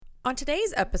On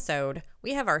today's episode,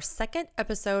 we have our second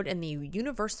episode in the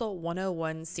Universal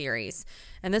 101 series,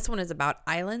 and this one is about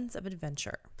Islands of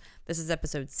Adventure. This is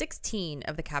episode 16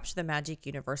 of the Capture the Magic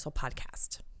Universal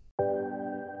podcast.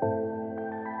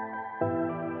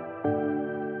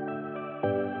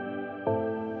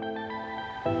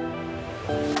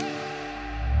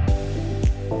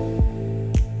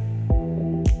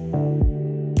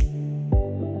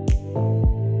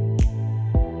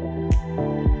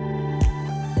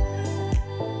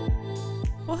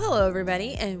 Hello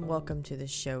everybody and welcome to the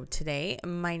show today.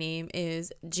 My name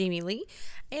is Jamie Lee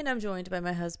and I'm joined by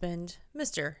my husband,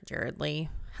 Mr. Jared Lee.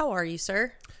 How are you,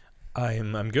 sir?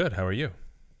 I'm good. How are you?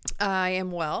 I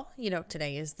am well. You know,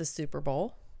 today is the Super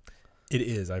Bowl. It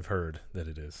is. I've heard that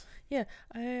it is. Yeah,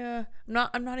 I'm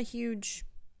not a huge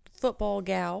football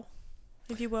gal,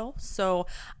 if you will. So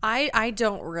I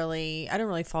don't really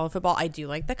follow football. I do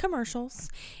like the commercials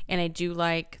and I do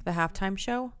like the halftime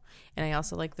show and I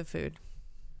also like the food.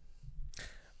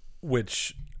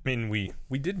 Which, I mean,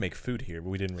 we did make food here, but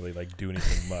we didn't really do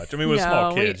anything much. I mean, with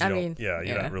small kids,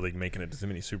 you're not really making it to too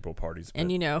many Super Bowl parties. But.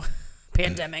 And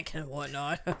pandemic and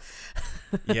whatnot.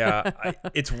 Yeah,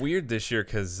 it's weird this year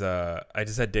because I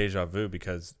just had deja vu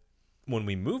because when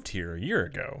we moved here a year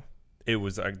ago, it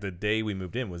was the day we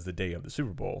moved in was the day of the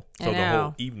Super Bowl. So the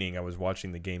whole evening I was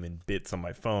watching the game in bits on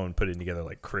my phone, putting together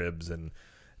like cribs and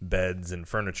beds and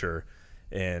furniture,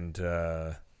 and.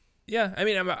 Yeah, I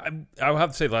mean, I'll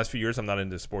have to say the last few years I'm not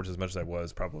into sports as much as I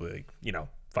was probably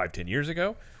 5-10 years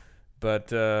ago.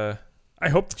 But I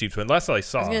hope the Chiefs win. Last I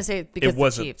saw, I was gonna say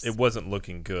because it wasn't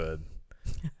looking good.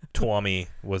 Tuami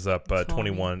was up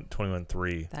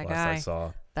 21-3 last I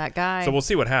saw. That guy. So we'll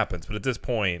see what happens. But at this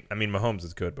point, I mean, Mahomes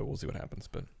is good, but we'll see what happens.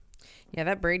 But yeah,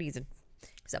 that Brady's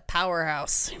he's a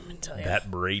powerhouse. I'm gonna tell you. That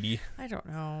Brady. I don't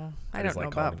know. I don't know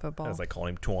about football. I was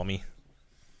calling him Tuami.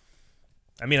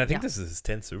 I mean, I think this is his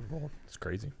 10th Super Bowl. It's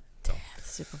crazy. So.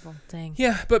 Super Bowl. Dang.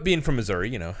 Yeah, but being from Missouri,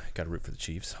 got to root for the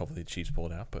Chiefs. Hopefully the Chiefs pull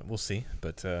it out, but we'll see.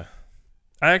 But I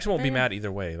actually won't be mad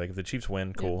either way. Like, if the Chiefs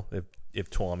win, cool. Yeah.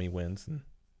 If Tuami wins, then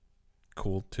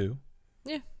cool, too.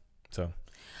 Yeah. So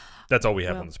that's all we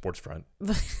have on the sports front.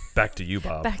 Back to you,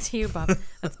 Bob. Back to you, Bob.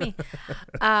 That's me.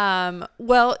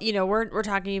 Well, we're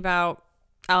talking about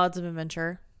Islands of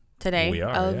Adventure. Today, we are,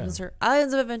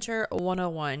 Islands of Adventure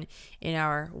 101 in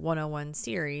our 101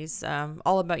 series,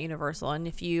 all about Universal. And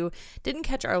if you didn't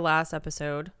catch our last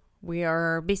episode, we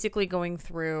are basically going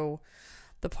through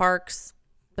the parks,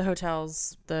 the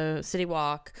hotels, the city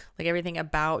walk, like everything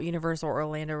about Universal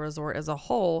Orlando Resort as a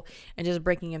whole, and just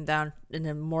breaking them down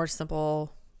into more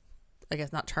simple, I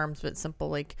guess not terms, but simple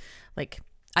like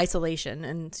isolation,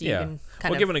 and so you can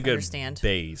kind of given a good understand.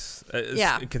 Base.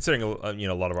 Considering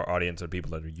a lot of our audience are people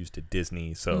that are used to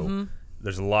Disney, so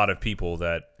there's a lot of people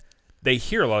that they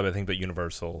hear a lot of it, I think, but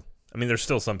Universal. I mean, there's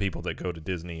still some people that go to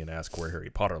Disney and ask where Harry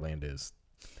Potter Land is.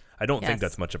 I don't think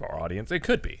that's much of our audience. It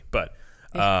could be, but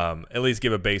at least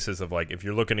give a basis of if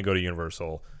you're looking to go to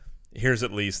Universal, here's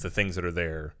at least the things that are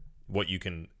there, what you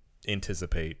can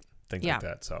anticipate, things like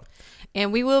that. So,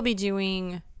 and we will be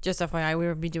doing, just FYI, we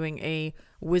will be doing a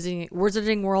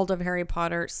Wizarding World of Harry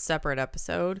Potter separate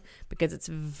episode because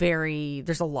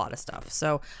there's a lot of stuff.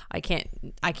 So I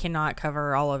cannot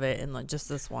cover all of it in just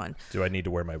this one. Do I need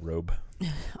to wear my robe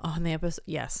on the episode?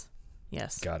 Yes.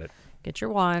 Got it. Get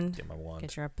your wand. Get my wand.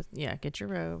 Get your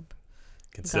robe.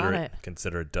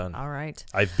 Consider it done. All right.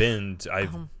 I've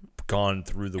gone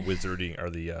through the wizarding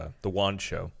or the wand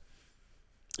show.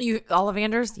 You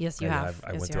Ollivanders? Yes, you have.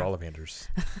 I went through Ollivanders.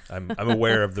 I'm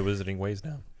aware of the wizarding ways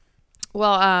now.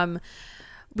 Well,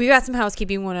 we got some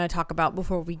housekeeping we want to talk about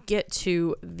before we get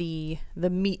to the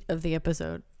meat of the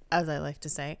episode, as I like to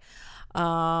say.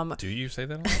 Do you say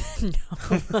that?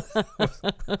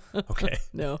 No. Okay.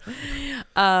 No.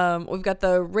 We've got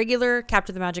the regular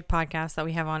Capture the Magic podcast that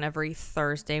we have on every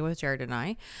Thursday with Jared and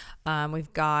I.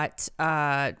 We've got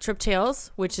Trip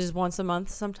Tales, which is once a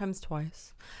month, sometimes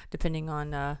twice, depending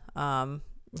on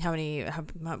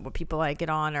what people I get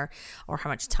on or how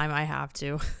much time I have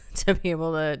to be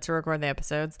able to record the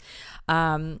episodes.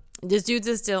 This Dudes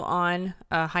is still on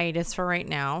hiatus for right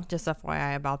now, just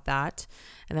FYI about that.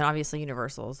 And then obviously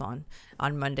Universal is on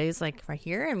Mondays, like right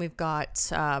here. And we've got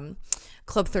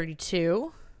Club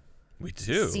 32. We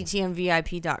do.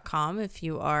 CTMVIP.com. If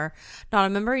you are not a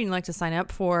member and you'd like to sign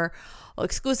up for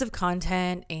exclusive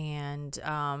content and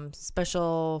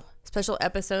special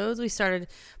episodes. We started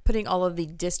putting all of the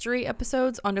Distery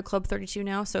episodes onto Club 32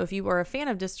 now. So if you are a fan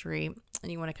of Distery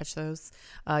and you want to catch those,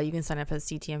 you can sign up at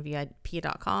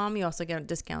CTMVIP.com. You also get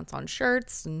discounts on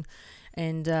shirts and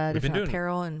different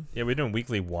apparel. And we're doing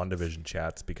weekly WandaVision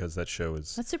chats because that show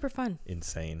is that's super fun.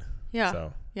 Insane. Yeah.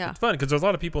 So Yeah. it's fun because there's a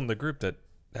lot of people in the group that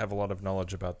have a lot of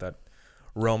knowledge about that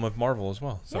realm of Marvel as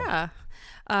well. So. Yeah.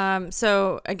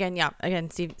 So again,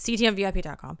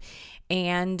 ctmvip.com.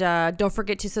 And don't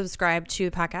forget to subscribe to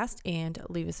the podcast and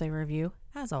leave us a review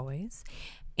as always.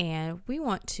 And we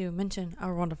want to mention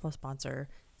our wonderful sponsor,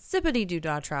 Zippity Doo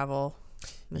Dah Travel,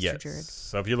 Mr. Yes. Jared.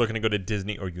 So if you're looking to go to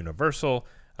Disney or Universal,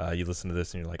 you listen to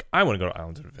this and you're like, I want to go to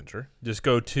Islands of Adventure. Just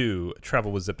go to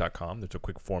travelwithzip.com. There's a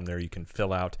quick form there you can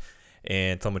fill out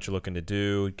and tell them what you're looking to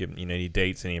do, give any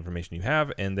dates, any information you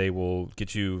have, and they will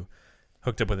get you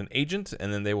hooked up with an agent,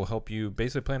 and then they will help you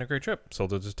basically plan a great trip. So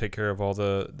they'll just take care of all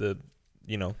the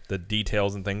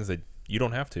details and things that you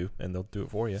don't have to, and they'll do it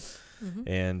for you. Mm-hmm.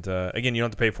 And again, you don't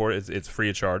have to pay for it. It's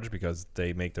free of charge because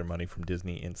they make their money from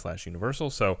Disney and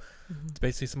 /Universal. So it's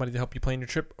basically somebody to help you plan your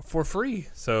trip for free.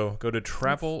 So go to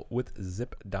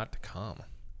travelwithzip.com.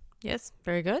 Yes,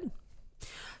 very good.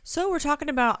 So we're talking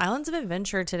about Islands of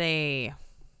Adventure today.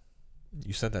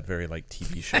 You said that very like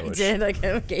TV show. I did, like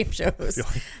game shows.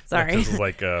 Sorry. This was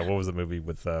like what was the movie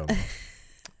with? I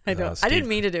didn't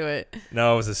mean to do it.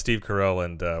 No, it was a Steve Carell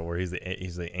and where he's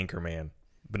the anchor man,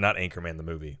 but not Anchorman the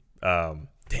movie. Dang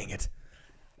it,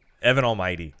 Evan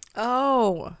Almighty.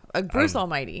 Oh, Bruce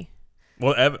Almighty.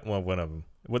 Well, one of them.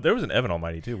 Well, there was an Evan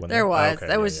Almighty too. Wasn't there was. Okay,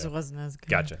 that wasn't as good.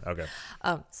 Gotcha. Okay.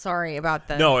 Sorry about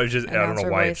that. No, it was just I don't know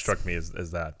why voice. it struck me as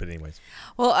that, but anyways.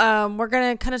 Well, we're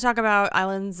gonna kind of talk about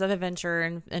Islands of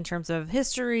Adventure in terms of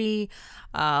history,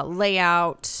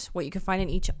 layout, what you can find in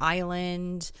each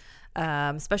island,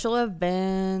 special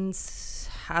events,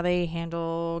 how they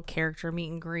handle character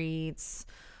meet and greets,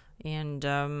 and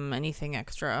anything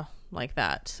extra like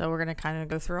that. So we're gonna kind of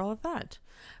go through all of that.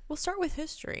 We'll start with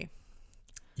history.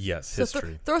 Yes,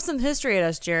 history. So throw some history at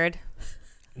us, Jared.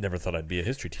 Never thought I'd be a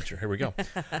history teacher. Here we go.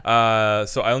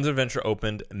 So Islands of Adventure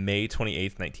opened May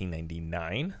 28th,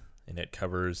 1999, and it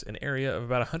covers an area of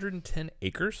about 110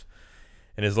 acres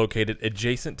and is located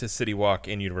adjacent to City Walk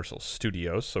and Universal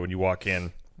Studios. So when you walk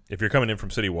in, if you're coming in from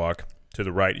City Walk, to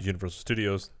the right is Universal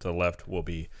Studios, to the left will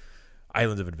be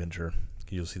Islands of Adventure.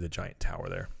 You'll see the giant tower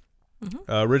there.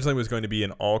 Mm-hmm. Originally it was going to be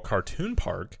an all-cartoon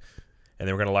park, and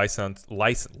they were going to license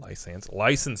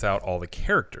out all the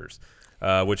characters,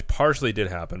 which partially did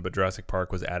happen, but Jurassic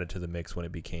Park was added to the mix when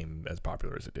it became as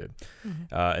popular as it did.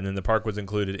 Mm-hmm. And then the park was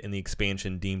included in the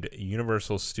expansion deemed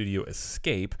Universal Studio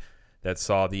Escape that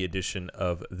saw the addition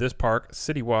of this park,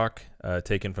 City Walk,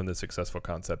 taken from the successful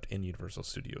concept in Universal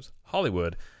Studios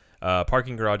Hollywood,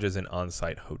 parking garages and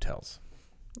on-site hotels.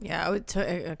 Yeah, it took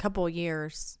a couple of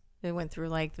years. They went through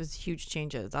like those huge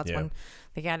changes. That's when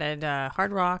they added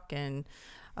Hard Rock and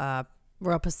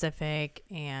Royal Pacific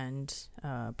and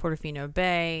Portofino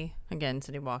Bay, again,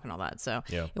 City Walk and all that. So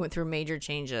it went through major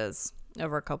changes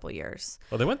over a couple of years.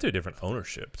 Well, they went through different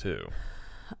ownership too.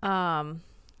 Before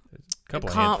I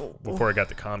got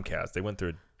to Comcast, they went through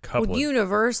a couple.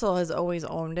 Universal has always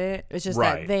owned it. It's just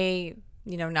that they,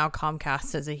 now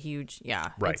Comcast is a huge,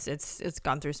 it's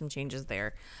gone through some changes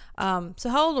there. So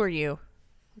how old were you?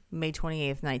 May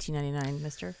 28th, 1999,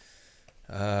 mister?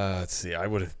 Let's see. I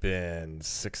would have been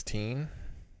 16.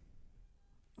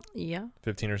 Yeah.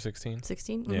 15 or 16?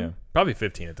 16? Mm-hmm. Yeah. Probably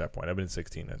 15 at that point. I've been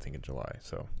 16, I think, in July.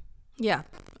 So. Yeah.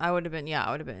 I would have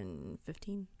been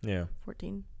 15. Yeah.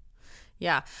 14.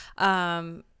 Yeah.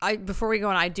 Before we go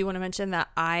on, I do want to mention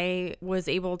that I was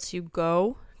able to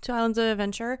go to Islands of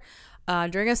Adventure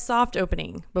during a soft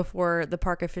opening before the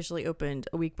park officially opened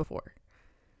a week before.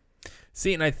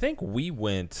 See, and I think we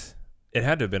went, it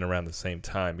had to have been around the same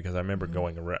time because I remember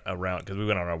going around, because we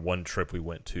went on our one trip, we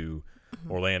went to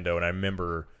Orlando, and I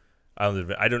remember, I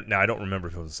don't remember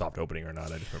if it was a soft opening or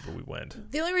not. I just remember we went.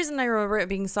 The only reason I remember it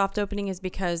being soft opening is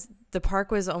because the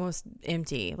park was almost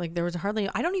empty. Like there was hardly,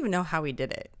 I don't even know how we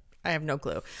did it. I have no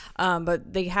clue.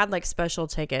 But they had like special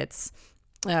tickets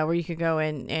where you could go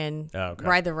in and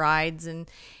ride the rides, and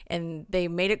they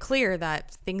made it clear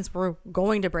that things were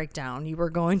going to break down. You were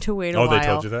going to wait a while. Oh, they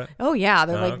told you that? Oh, yeah.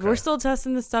 They're like, we're still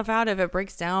testing this stuff out. If it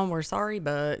breaks down, we're sorry,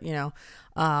 but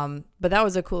but that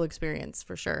was a cool experience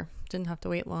for sure. Didn't have to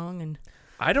wait long. And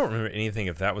I don't remember anything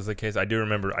if that was the case. I just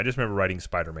remember riding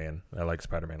Spider-Man. I like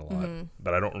Spider-Man a lot,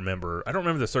 but I don't remember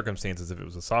the circumstances, if it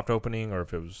was a soft opening or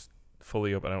if it was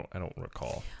fully open. I don't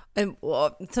recall. And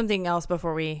something else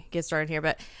before we get started here,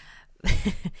 but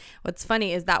what's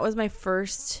funny is that was my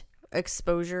first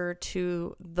exposure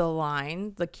to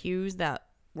the queues that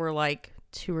were like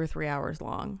 2 or 3 hours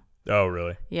long. Oh,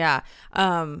 really? Yeah.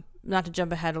 Not to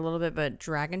jump ahead a little bit, but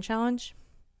Dragon Challenge,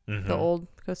 the old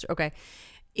coaster. Okay.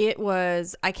 It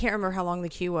was, I can't remember how long the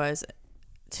queue was,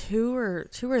 2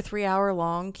 or 3 hour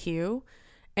long queue.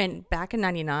 And back in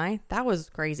 99, that was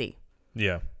crazy.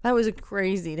 Yeah. That was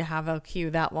crazy to have a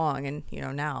queue that long. And,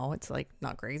 now it's like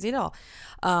not crazy at all.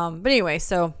 But anyway,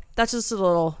 so that's just a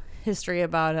little history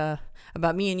about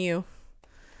me and you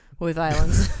with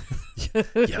islands.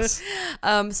 Yes.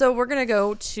 So we're going to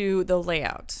go to the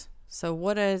layout. So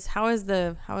how is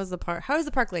the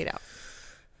park laid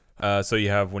out? So you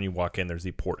have, when you walk in, there's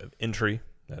the port of entry.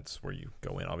 That's where you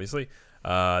go in, obviously.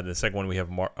 The second one, we have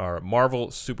Marvel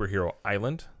Superhero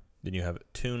Island. Then you have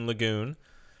Toon Lagoon.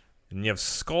 And you have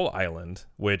Skull Island,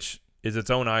 which is its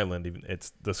own island.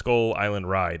 It's the Skull Island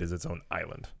ride is its own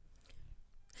island.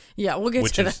 Yeah, we'll get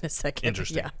to that in a second.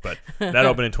 Interesting, yeah. But that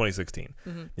opened in 2016.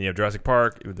 Mm-hmm. Then you have Jurassic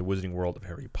Park, the Wizarding World of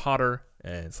Harry Potter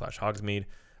and / Hogsmeade,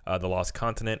 the Lost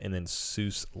Continent, and then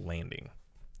Seuss Landing.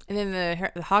 And then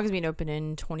the Hogsmeade opened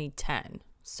in 2010.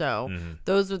 So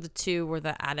those were the two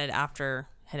that added after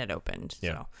it had opened.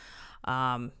 Yeah.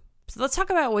 So let's talk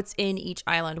about what's in each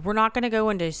island. We're not going to go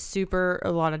into a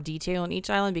lot of detail in each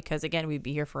island because, again, we'd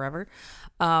be here forever.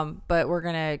 But we're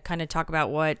going to kind of talk about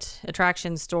what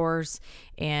attractions, stores,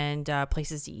 and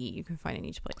places to eat you can find in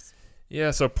each place.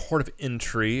 Yeah, so port of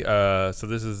entry. So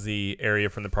this is the area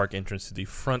from the park entrance to the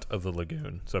front of the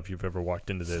lagoon. So if you've ever walked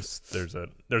into this, there's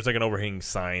like an overhanging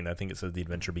sign. I think it says the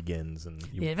adventure begins.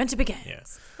 The adventure begins. Yeah.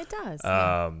 It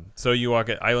does. So you walk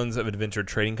at Islands of Adventure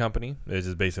Trading Company. This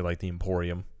is basically like the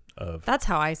emporium. That's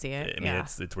how I see it. I mean,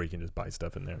 it's where you can just buy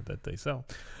stuff in there that they sell.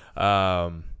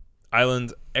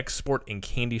 Island Export and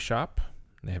Candy Shop.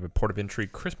 They have a port of entry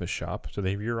Christmas shop, so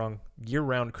they have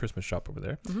year-round Christmas shop over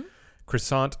there. Mm-hmm.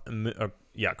 Croissant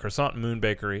Moon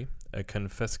Bakery, a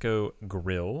Confesco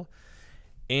Grill,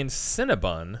 and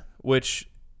Cinnabon, which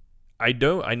I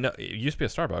know it used to be a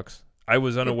Starbucks. I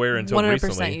was unaware until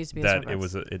recently that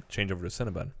it changed over to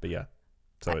Cinnabon, but yeah.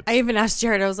 So I even asked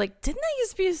Jared, I was like, didn't that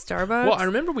used to be a Starbucks? Well, I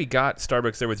remember we got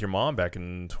Starbucks there with your mom back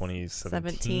in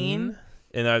 2017.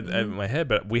 And in my head,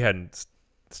 but we hadn't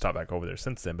stopped back over there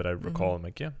since then. But I recall, I'm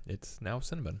like, yeah, it's now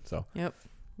Cinnabon. So yep.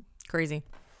 Crazy.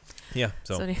 Yeah.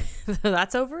 So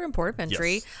that's over in Port of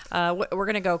Entry. Yes. We're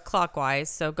going to go clockwise.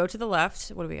 So go to the left.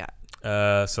 What do we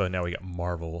got? So now we got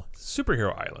Marvel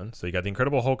Superhero Island. So you got the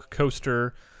Incredible Hulk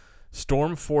coaster,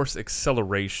 Storm Force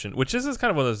Acceleration, which is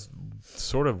kind of one of those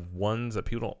sort of ones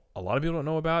that a lot of people don't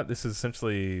know about. This is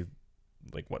essentially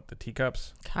like the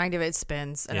teacups? Kind of. It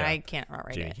spins, and I can't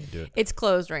outright it. Can't do it. It's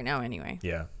closed right now anyway.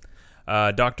 Yeah.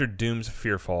 Dr. Doom's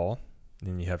Fearfall.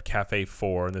 Then you have Cafe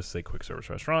 4, and this is a quick service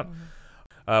restaurant.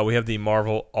 Mm-hmm. We have the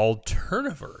Marvel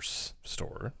Alterniverse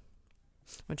store.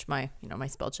 Which my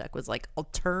spell check was like I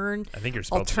think your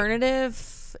spell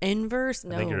alternative inverse.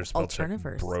 No, I think your spell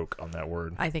Alterniverse check broke on that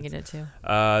word. I think it did too.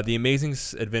 The Amazing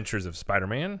Adventures of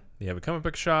Spider-Man. They have a comic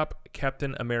book shop,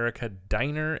 Captain America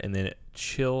Diner, and then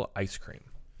Chill Ice Cream.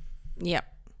 Yep.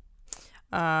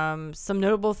 Some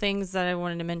notable things that I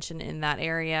wanted to mention in that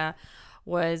area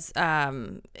was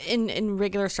in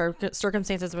regular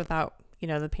circumstances without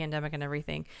the pandemic and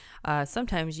everything.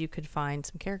 Sometimes you could find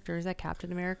some characters at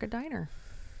Captain America Diner.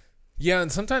 Yeah,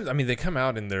 and sometimes, they come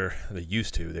out and they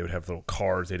used to. They would have little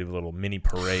cars. They'd have a little mini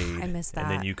parade. I missed that.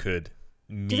 And then you could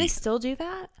meet. Do they still do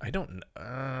that? I don't know.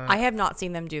 I have not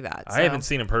seen them do that. So. I haven't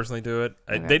seen them personally do it.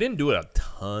 Okay. They didn't do it a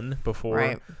ton before.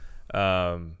 Right.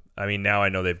 Now I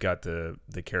know they've got the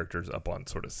characters up on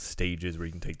sort of stages where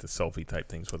you can take the selfie type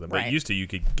things with them. Right. But used to, you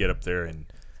could get up there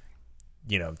and,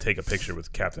 take a picture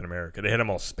with Captain America. They had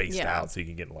them all spaced out so you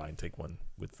can get in line and take one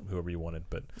with whoever you wanted.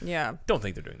 But don't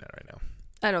think they're doing that right now.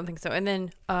 I don't think so. And then,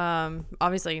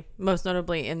 obviously, most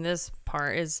notably in this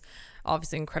part is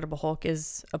obviously Incredible Hulk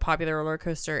is a popular roller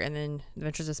coaster, and then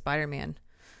Adventures of Spider-Man.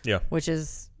 Yeah. Which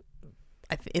is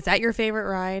that your favorite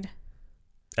ride?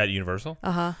 At Universal?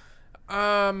 Uh-huh.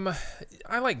 I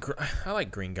like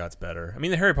Gringotts better.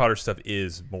 The Harry Potter stuff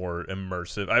is more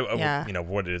immersive.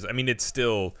 What it is. It's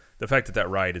still the fact that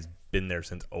ride has been there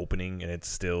since opening, and it's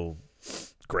still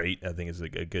great. I think is a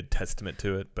good testament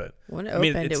to it. But when it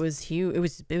opened, it was huge. It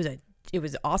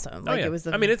was awesome. It was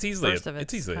the it's easily first of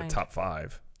its a kind. top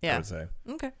 5. Yeah. I would say.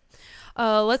 Okay.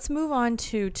 Let's move on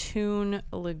to Toon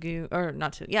Lagoon,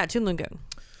 Toon Lagoon.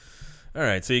 All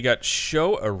right. So you got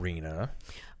Show Arena.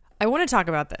 I want to talk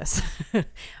about this.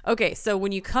 Okay, so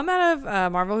when you come out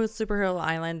of Marvel Superhero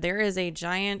Island, there is a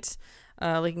giant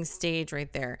looking stage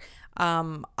right there.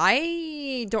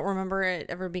 I don't remember it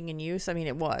ever being in use.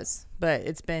 It was, but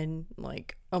it's been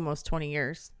like almost 20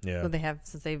 years. Yeah.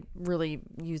 Since they've really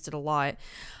used it a lot.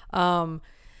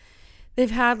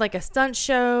 They've had like a stunt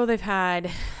show. They've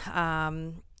had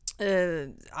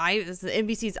NBC's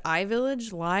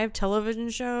iVillage live television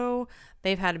show.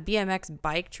 They've had a BMX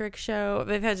bike trick show.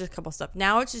 They've had just a couple stuff.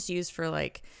 Now it's just used for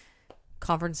like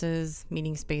conferences,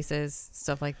 meeting spaces,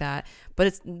 stuff like that.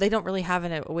 But they don't really have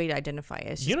a way to identify it.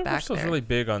 It's just Universal's back there. really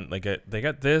big on they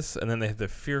got this, and then they have the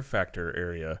Fear Factor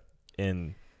area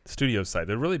in studio side.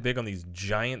 They're really big on these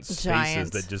giant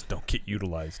spaces that just don't get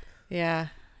utilized. Yeah.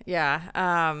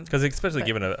 Because especially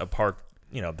given a park,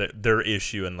 their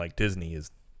issue in like Disney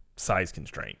is size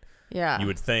constraint. Yeah. You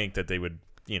would think that they would,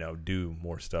 do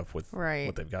more stuff with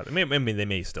what they've got. I mean, they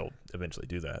may still eventually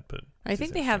do that, but I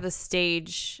think they have the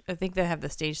stage. I think they have the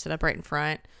stage set up right in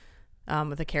front,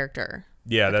 with a character.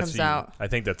 Yeah, comes out. I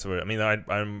think that's what. I mean, I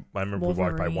remember we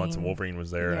walked by once and Wolverine was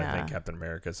there. Yeah. And I think Captain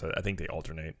America. So I think they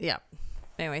alternate. Yeah.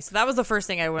 Anyway, so that was the first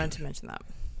thing I wanted to mention. That.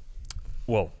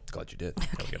 Well, glad you did.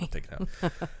 Okay. We got to take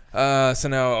it out. So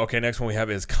now, next one we have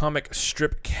is Comic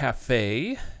Strip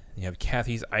Cafe. You have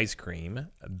Kathy's Ice Cream,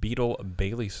 Beetle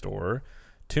Bailey Store,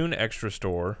 Toon Extra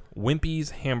Store,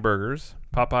 Wimpy's Hamburgers,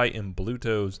 Popeye and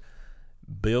Bluto's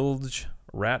Bilge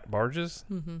Rat Barges.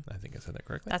 Mm-hmm. I think I said that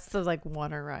correctly. That's the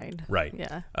water ride. Right.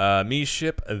 Yeah. Me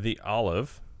Ship the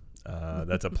Olive.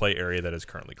 That's a play area that is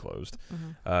currently closed.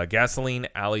 Mm-hmm. Gasoline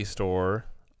Alley Store,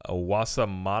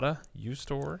 Wasamata U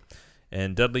Store,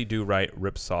 and Dudley Do Right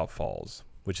Ripsaw Falls,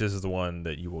 which this is the one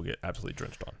that you will get absolutely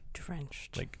drenched on.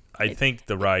 I think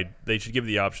the ride, they should give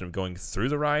you the option of going through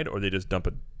the ride, or they just dump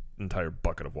an entire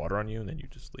bucket of water on you and then you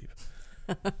just leave.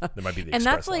 That might be the and express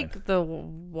that's like the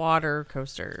water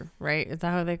coaster, right? Is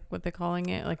that what they're calling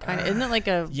it? Like kind of, isn't it like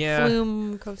a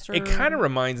flume coaster? It kind of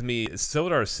reminds me.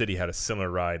 Solar City had a similar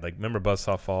ride. Like remember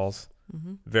Buzzsaw Falls?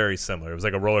 Mm-hmm. Very similar. It was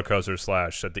like a roller coaster /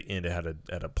 at the end it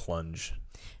had a plunge.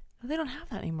 They don't have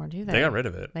that anymore, do they? They got rid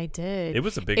of it. They did. It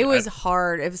was a big. It was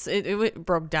hard. It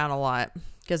broke down a lot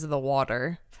because of the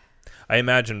water. I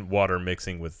imagine water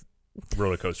mixing with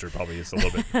roller coaster probably is a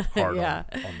little bit hard on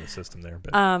the system there.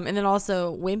 But and then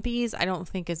also Wimpy's I don't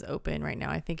think is open right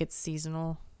now. I think it's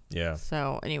seasonal. Yeah.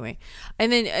 So anyway,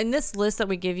 and then in this list that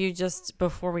we give you just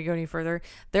before we go any further,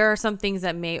 there are some things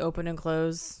that may open and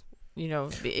close.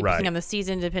 Depending on the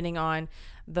season, depending on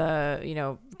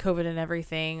the COVID and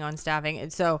everything on staffing.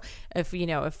 And so if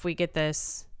we get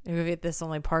this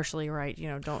only partially right,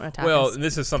 don't attack us. Well,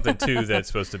 this is something too that's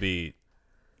supposed to be,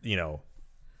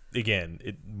 again,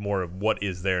 more of what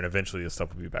is there, and eventually this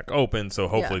stuff will be back open. So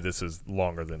hopefully this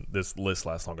list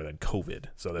lasts longer than COVID.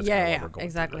 So that's kind of what we're going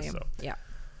exactly. through this, so. Yeah.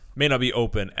 May not be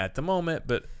open at the moment,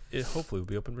 but it hopefully will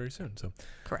be open very soon. So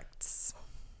correct.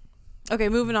 Okay,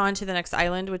 moving on to the next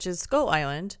island, which is Skull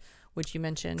Island, which you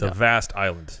mentioned. The vast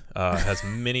island has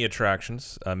many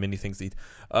attractions, many things to eat.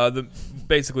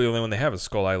 Basically, the only one they have is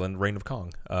Skull Island, Reign of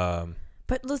Kong.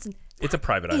 But listen, it's a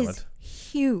private island.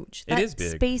 Huge. It is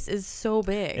big. Space is so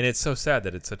big, and it's so sad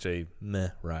that it's such a meh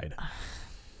ride.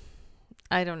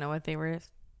 I don't know what they were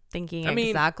thinking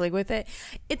exactly with it.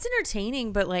 It's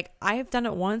entertaining, but I've done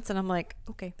it once, and I'm like,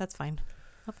 okay, that's fine.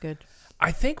 I'm good.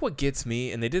 I think what gets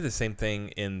me, and they did the same thing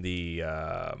in the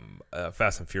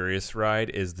Fast and Furious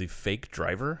ride, is the fake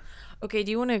driver. Okay,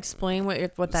 do you want to explain what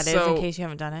that is in case you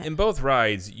haven't done it? In both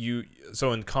rides,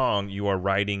 in Kong, you are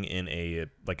riding in a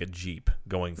Jeep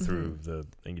going through the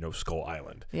Skull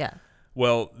Island. Yeah.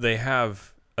 Well, they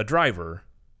have a driver.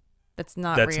 That's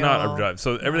not a driver.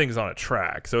 So everything's on a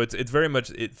track. So it's very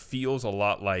much, it feels a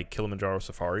lot like Kilimanjaro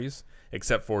Safaris,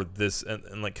 except for this,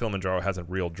 and like Kilimanjaro has a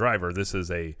real driver. This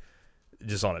is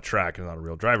just on a track and not a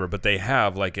real driver, but they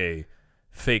have a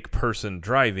fake person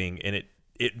driving, and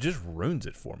it just ruins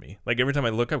it for me. Every time I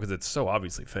look up, because it's so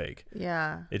obviously fake.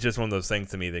 Yeah. It's just one of those things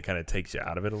to me that kind of takes you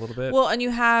out of it a little bit. Well, and you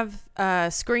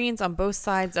have screens on both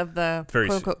sides of the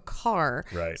quote unquote car.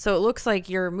 Right. So it looks like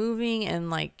you're moving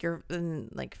and you're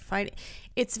fighting.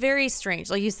 It's very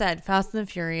strange. Like you said, Fast and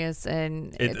Furious,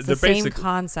 and it's the same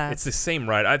concept. It's the same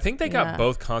ride. I think they got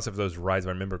both concepts of those rides, if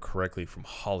I remember correctly, from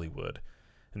Hollywood.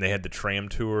 And they had the tram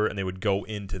tour, and they would go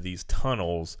into these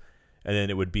tunnels, and then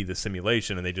it would be the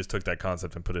simulation, and they just took that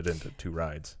concept and put it into 2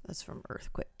 rides. That's from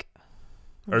Earthquake.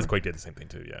 Earthquake did the same thing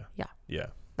too, yeah. Yeah. Yeah.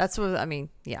 That's what,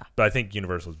 yeah. But I think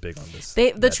Universal's big on this.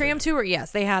 The tram tour,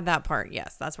 yes, they had that part.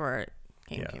 Yes, that's where it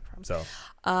came from. So,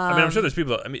 I'm sure there's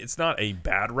people, it's not a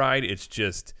bad ride, it's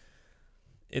just,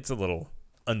 it's a little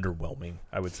underwhelming,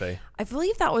 I would say. I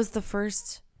believe that was the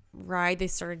first ride they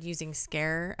started using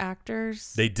scare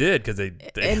actors. They did, because they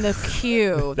in the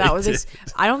queue. That was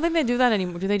I don't think they do that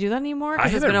anymore. Do they do that anymore? I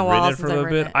haven't ridden it for a little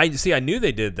bit. I knew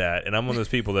they did that, and I'm one of those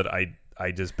people that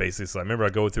I just basically, so I remember I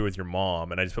go through with your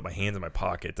mom, and I just put my hands in my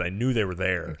pockets. I knew they were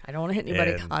there. I don't want to hit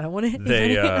anybody. I don't want to hit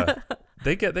anybody.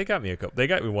 They got me They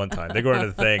got me one time. They go into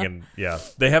the thing, and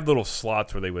they have little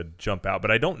slots where they would jump out,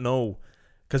 but I don't know,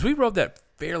 because we rode that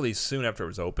fairly soon after it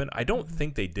was open. I don't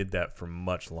think they did that for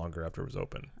much longer after it was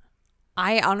open.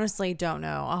 I honestly don't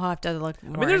know. I'll have to look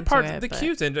more. I mean, there's into parts it, the but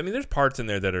queues, and I mean, there's parts in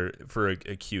there that are for a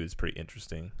queue is pretty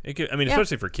interesting. It could, I mean,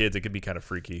 especially for kids, it could be kind of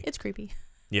freaky. It's creepy.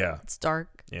 Yeah, It's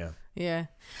dark. yeah. Yeah.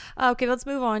 Okay, let's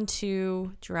move on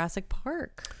to Jurassic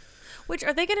Park. Which,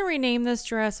 are they going to rename this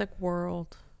Jurassic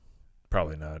World?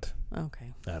 Probably not.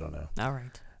 Okay. I don't know. All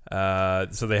right.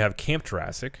 So they have Camp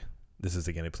Jurassic. This is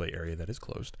the game play area that is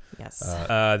closed. Yes.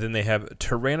 Then they have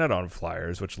Pteranodon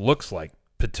Flyers, which looks like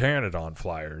Pteranodon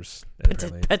Flyers.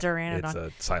 Pteranodon. It's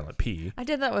a silent P. I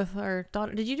did that with her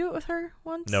daughter. Did you do it with her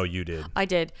once? No, you did. I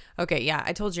did. Okay, yeah.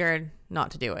 I told Jared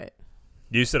not to do it.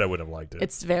 You said I wouldn't have liked it.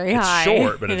 It's very It's high.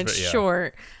 short, but and it's yeah.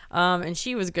 short. And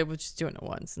she was good with just doing it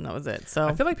once, and that was it. So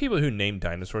I feel like people who name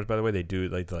dinosaurs, by the way, they do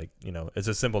like you know, it's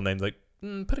a simple name. Like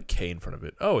put a K in front of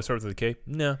it. Oh, it starts with a K.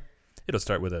 No, it'll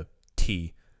start with a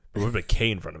T. But we'll put a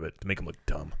K in front of it to make them look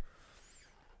dumb.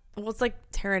 well, it's like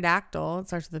pterodactyl. It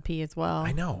starts with a P as well.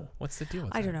 I know. What's the deal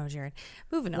with I that? don't know, Jared.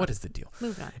 Moving on. What is the deal?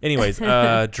 Moving on. Anyways,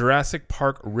 Jurassic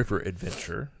Park River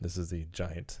Adventure. This is the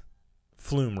giant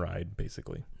flume ride,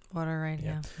 basically. Water right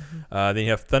Yeah. now. Then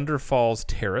you have Thunder Falls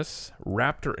Terrace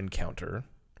Raptor Encounter,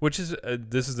 which is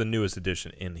this is the newest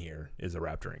addition in here. Is a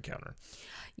Raptor Encounter.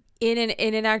 And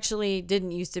it actually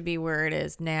didn't used to be where it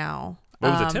is now.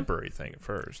 Well, it was a temporary thing at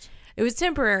first. It was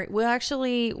temporary. We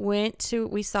actually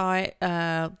we saw it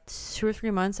 2 or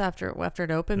 3 months after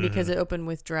it opened because it opened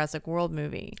with Jurassic World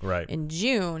movie Right. in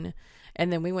June,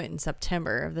 and then we went in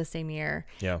September of the same year.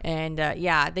 Yeah. And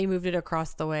they moved it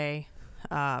across the way,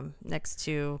 next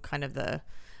to kind of the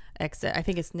exit. I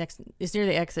think it's near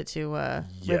the exit to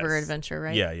River Adventure,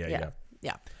 right?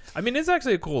 Yeah. I mean, it's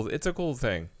actually a cool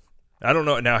thing. I don't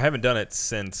know. Now, I haven't done it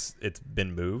since it's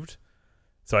been moved,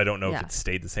 so I don't know if it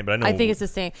stayed the same. But I know. I think it's the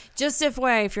same. Just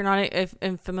FYI, if you're not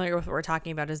familiar with what we're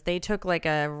talking about, is they took like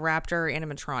a raptor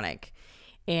animatronic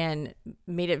and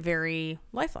made it very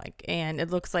lifelike, and it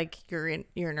looks like you're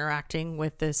interacting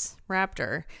with this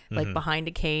raptor, like behind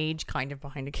a cage, kind of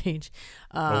behind a cage.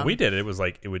 Well, we did it. It was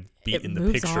like it would be in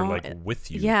the picture, like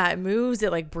with you. Yeah, it moves.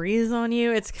 It like breathes on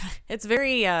you. It's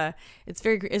very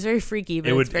freaky,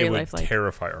 but it's very lifelike. It would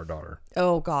terrify our daughter.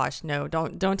 Oh gosh, no!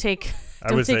 Don't take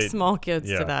small kids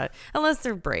to that unless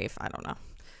they're brave. I don't know.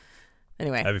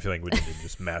 Anyway, I have a feeling we did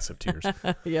just massive tears.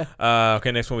 Yeah.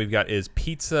 Okay, next one we've got is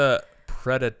Pizza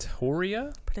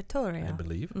Predatoria, I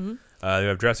believe. Mm-hmm. We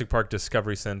have Jurassic Park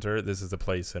Discovery Center. This is the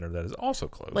play center that is also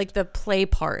closed. Like the play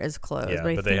part is closed, yeah, but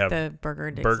I think they have the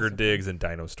Burger Digs and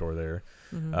Dino Store there.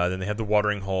 Mm-hmm. Then they have the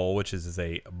Watering Hole, which is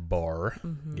a bar.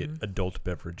 Mm-hmm. Get adult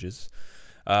beverages.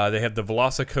 They have the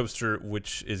Velocicoaster,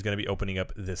 which is going to be opening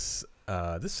up this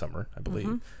summer, I believe.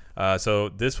 Mm-hmm. So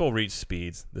this will reach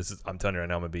speeds. I'm telling you right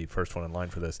now, I'm going to be first one in line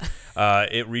for this.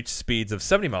 It reached speeds of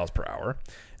 70 miles per hour,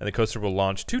 and the coaster will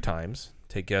launch 2 times,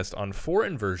 take guests on 4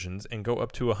 inversions, and go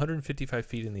up to 155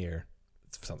 feet in the air.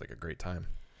 It sounds like a great time.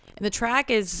 And the track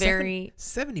is very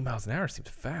 70 miles an hour seems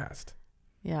fast.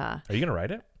 Yeah. Are you going to ride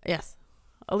it? Yes.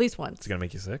 At least once. It's going to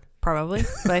make you sick? Probably,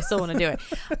 but I still want to do it.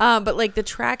 But like the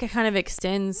track, it kind of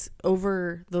extends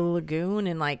over the lagoon,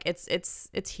 and like it's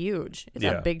huge. It's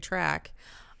a big track.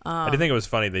 I didn't think it was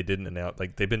funny they didn't announce,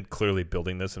 like they've been clearly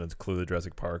building this and it's clearly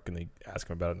Jurassic Park, and they ask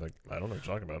him about it and like, I don't know what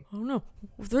you're talking about. I don't know.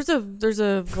 There's a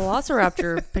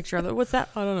Velociraptor picture of it. What's that?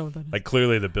 I don't know what that is. Like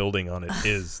clearly the building on it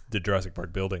is the Jurassic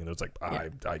Park building, and it's like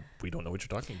we don't know what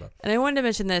you're talking about. And I wanted to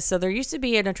mention this. So there used to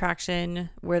be an attraction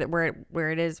where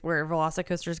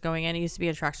Velocicoaster is going in. It used to be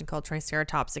an attraction called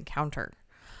Triceratops Encounter.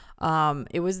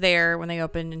 It was there when they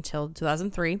opened until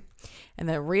 2003, and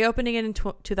then reopened again in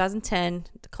 2010.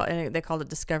 They called it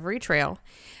Discovery Trail.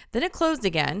 Then it closed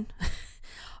again,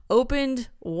 opened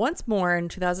once more in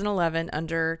 2011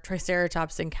 under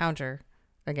Triceratops Encounter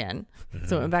again. Mm-hmm.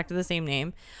 So it went back to the same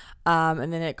name.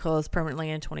 And then it closed permanently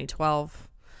in 2012.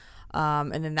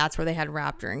 And then that's where they had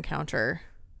Raptor Encounter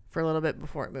for a little bit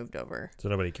before it moved over. So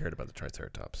nobody cared about the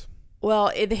Triceratops.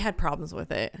 Well, they had problems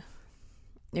with it.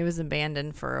 It was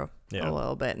abandoned for a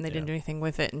little bit, and they didn't do anything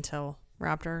with it until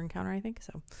Raptor Encounter, I think.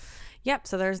 So, yep.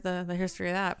 So there's the history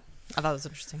of that. I thought it was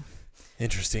interesting.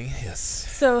 Interesting, yes.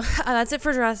 So that's it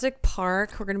for Jurassic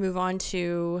Park. We're going to move on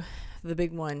to the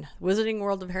big one, Wizarding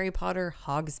World of Harry Potter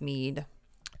Hogsmeade.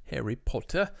 Harry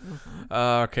Potter. Mm-hmm.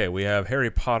 Okay, we have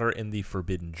Harry Potter in the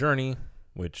Forbidden Journey,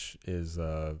 which is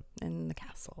in the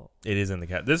castle. It is in the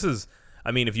castle. This is,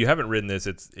 I mean, if you haven't ridden this,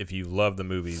 if you love the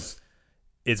movies,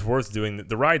 it's worth doing.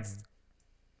 The ride's,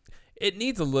 it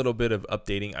needs a little bit of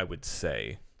updating, I would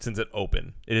say, since it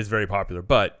opened. It is very popular,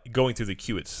 but going through the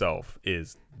queue itself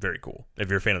is very cool if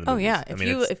you're a fan of the movies. Oh yeah,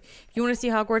 if you want to see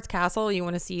Hogwarts Castle, you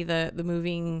want to see the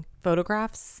moving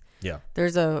photographs. Yeah,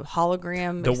 there's a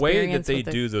hologram. The way that they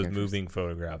do those moving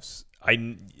photographs,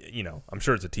 I'm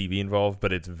sure it's a TV involved,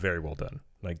 but it's very well done.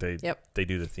 Like they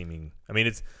do the theming. I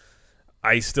mean,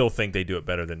 I still think they do it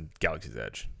better than Galaxy's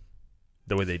Edge,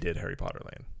 the way they did Harry Potter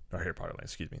Land,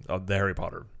 excuse me, the Harry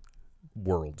Potter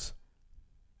worlds.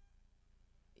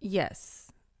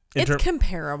 Yes, it's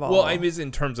comparable. Well, I mean,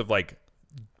 in terms of like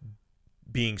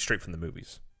being straight from the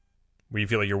movies, where you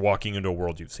feel like you're walking into a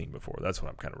world you've seen before. That's what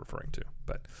I'm kind of referring to.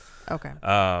 But okay.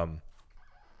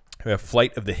 We have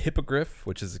Flight of the Hippogriff,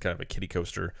 which is kind of a kiddie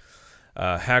coaster.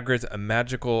 Hagrid's A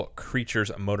Magical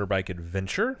Creatures Motorbike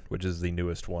Adventure, which is the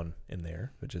newest one in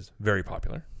there, which is very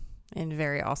popular. And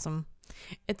very awesome.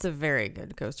 It's a very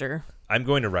good coaster. I'm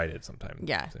going to ride it sometime.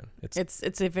 Yeah. Soon.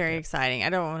 It's a very exciting. I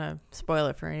don't want to spoil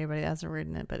it for anybody that hasn't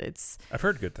ridden it, but I've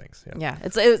heard good things. Yeah. Yeah.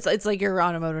 It's like you're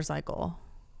on a motorcycle.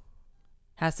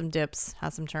 Has some dips,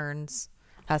 has some turns,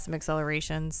 has some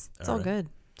accelerations. It's all good.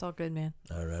 It's all good, man.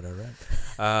 All right.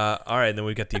 All right. And then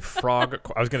we got the frog.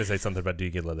 I was going to say something about do you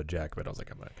get leather jacket, but I was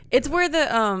like, I'm not. It's where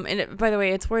the by the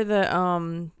way, it's where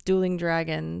the Dueling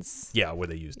Dragons. Yeah, where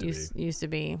they used to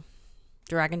be.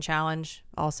 Dragon Challenge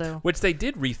also. Which they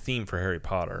did retheme for Harry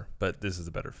Potter, but this is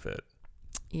a better fit.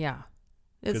 Yeah.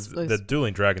 Because the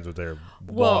Dueling Dragons was there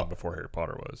long before Harry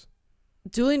Potter was.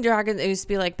 Dueling Dragons, it used to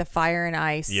be like the fire and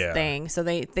ice thing. So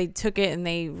they took it and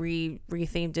they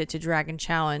rethemed it to Dragon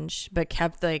Challenge, but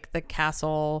kept like the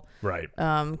castle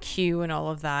queue and all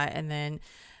of that. And then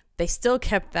they still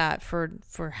kept that for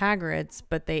Hagrid's,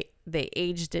 but they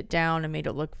aged it down and made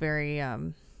it look very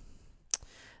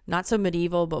not so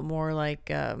medieval, but more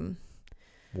like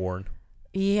worn.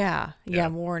 Yeah,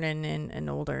 worn and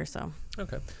older. So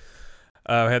okay.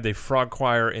 We had the Frog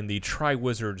Choir in the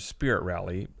Triwizard Spirit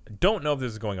Rally. Don't know if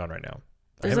this is going on right now.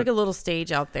 There's like a little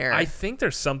stage out there. I think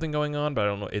there's something going on, but I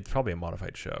don't know. It's probably a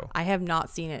modified show. I have not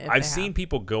seen it. I've seen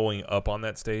people going up on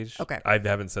that stage. Okay. I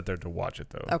haven't sat there to watch it,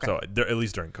 though. Okay. So at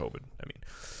least during COVID, I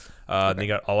mean. They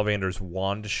got Ollivander's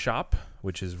Wand Shop,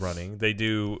 which is running.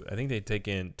 I think they take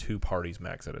in 2 parties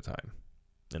max at a time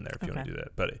in there if you want to do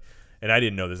that. And I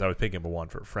didn't know this. I was picking up a wand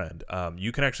for a friend.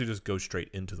 You can actually just go straight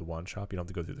into the wand shop. You don't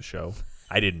have to go through the show.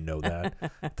 I didn't know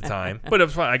that at the time, but it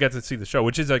was fun. I got to see the show,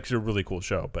 which is actually a really cool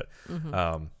show. But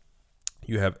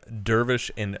you have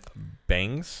Dervish and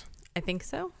Bangs. I think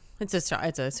so. It's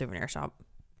a souvenir shop.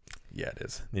 Yeah, it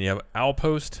is. Then you have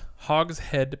Owlpost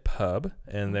Hogshead Pub,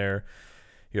 and there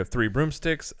you have 3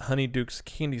 Broomsticks, Honeyduke's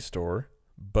Candy Store,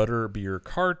 Butterbeer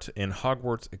Cart, and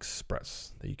Hogwarts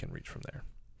Express that you can reach from there.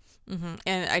 Mm-hmm.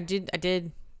 And I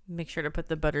did make sure to put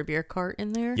the Butterbeer Cart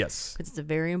in there. Yes, because it's a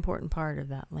very important part of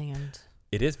that land.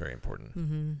 It is very important.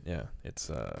 Mm-hmm. Yeah,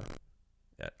 it's.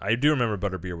 I do remember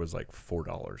Butterbeer was like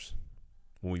 $4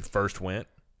 when we first went.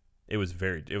 It was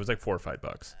like $4 or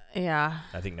 $5. Yeah.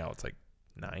 I think now it's like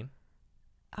 $9.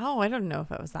 Oh, I don't know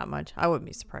if it was that much. I wouldn't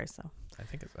be surprised though.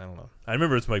 I don't know. I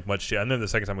remember it's like much. I remember the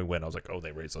second time we went, I was like, oh,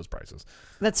 they raised those prices.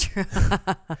 That's true.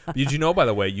 Did you know, by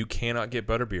the way, you cannot get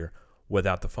Butterbeer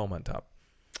without the foam on top?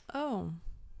 Oh.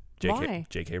 Why?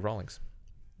 J.K. Rowling's.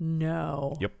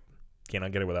 No. Yep.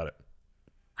 Cannot get it without it.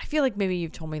 I feel like maybe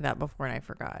you've told me that before and I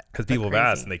forgot. Because people have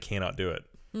asked and they cannot do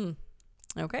it.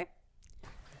 Okay.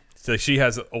 So she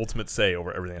has ultimate say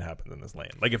over everything that happens in this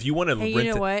land. Like if you want to rent, you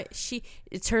know what?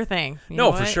 It's her thing.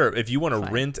 No, for sure. If you want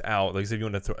to rent out, like say if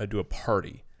you want to do a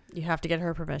party, you have to get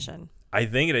her permission. I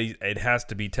think it has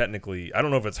to be technically. I don't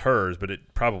know if it's hers, but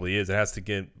it probably is. It has to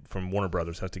get from Warner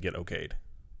Brothers. Has to get okayed.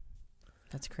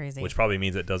 That's crazy. Which probably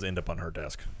means it does end up on her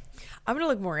desk. I'm gonna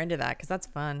look more into that because that's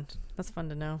fun. That's fun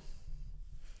to know.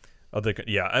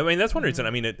 Yeah, I mean that's one reason.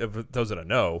 I mean, if those that I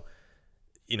know,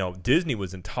 Disney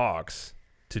was in talks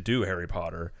to do Harry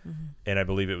Potter, and I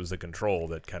believe it was the Control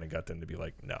that kind of got them to be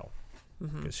like, no,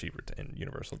 because she and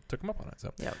Universal took them up on it.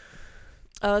 So yep.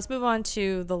 Let's move on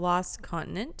to the Lost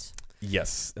Continent.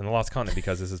 Yes, and the Lost Continent,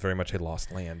 because this is very much a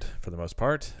lost land for the most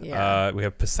part. Yeah. We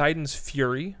have Poseidon's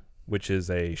Fury, which is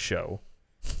a show.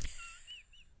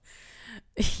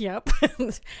 Yep.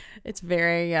 It's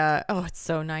very it's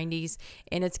so 90s,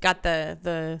 and it's got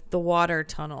the water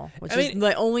tunnel, which is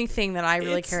the only thing that I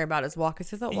really care about is walking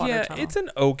through that water tunnel. It's an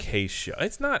okay show.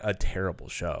 It's not a terrible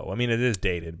show. I mean, it is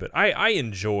dated, but I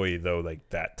enjoy though like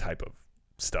that type of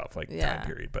stuff, like time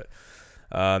period. But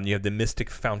you have the Mystic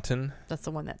Fountain. That's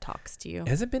the one that talks to you.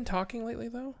 Has it been talking lately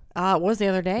though? It was the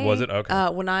other day. Was it? Okay.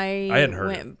 When I hadn't heard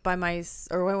went it. by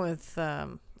went with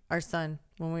our son.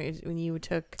 When you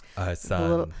took our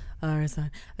son.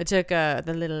 I took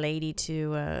the little lady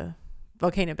to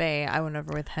Volcano Bay. I went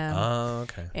over with him. Oh,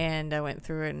 okay. And I went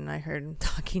through it, and I heard him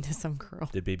talking to some girl.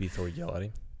 Did Baby Thor yell at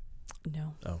him?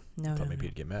 No. Oh, no. I thought maybe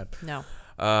he'd get mad. No.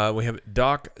 We have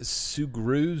Doc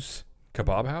Sugru's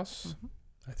Kebab House.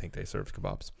 I think they serve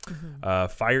kebabs.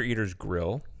 Mm-hmm. Fire Eater's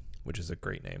Grill, which is a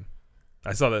great name.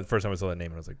 I saw that the first time I saw that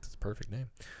name, and I was like, "That's a perfect name."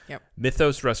 Yep.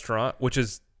 Mythos Restaurant, which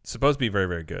is supposed to be very,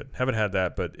 very good. Haven't had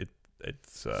that, but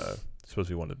it's supposed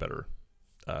to be one of the better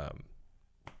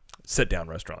sit-down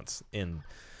restaurants in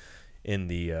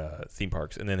the theme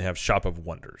parks. And then they have Shop of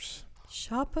Wonders.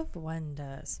 Shop of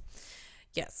Wonders.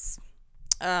 Yes.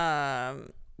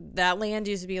 That land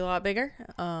used to be a lot bigger.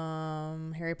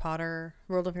 Harry Potter,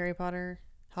 World of Harry Potter,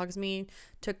 Hogsmeade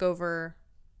took over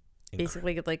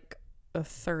basically like a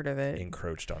third of it.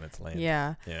 Encroached on its land.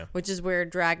 Yeah. Yeah. Which is where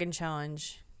Dragon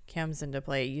Challenge comes into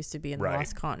play. It used to be in the Right.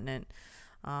 Lost Continent.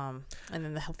 And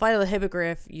then the Flight of the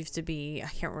Hippogriff used to be, I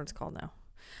can't remember what it's called now.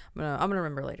 I'm gonna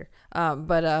remember later.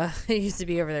 But it used to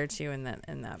be over there too in that.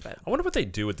 But I wonder what they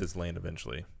do with this land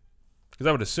eventually, because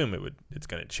I would assume it's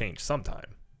going to change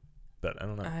sometime, but I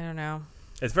don't know. I don't know.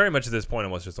 It's very much at this point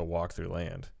almost just a walk through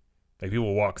land. Like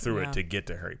people walk through Yeah. it to get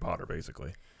to Harry Potter,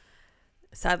 basically.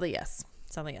 Sadly, yes.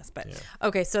 But Yeah.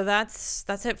 okay, so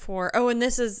that's it for. Oh, and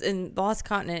this is in the Lost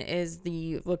Continent is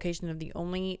the location of the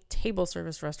only table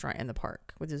service restaurant in the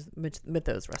park, which is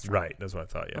Mythos Restaurant. Right, that's what I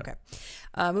thought. Yeah. Okay.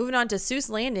 Moving on to Seuss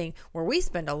Landing, where we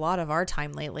spend a lot of our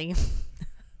time lately.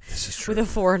 This is true. With a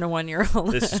 4 and a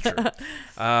 1-year-old. This is true.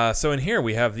 So in here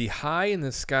we have the High in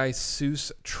the Sky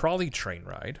Seuss trolley train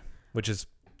ride, which is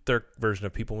their version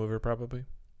of People Mover, probably.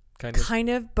 Kind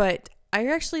of, but I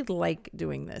actually like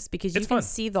doing this because you It's can fun.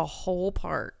 see the whole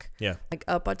park. Yeah. Like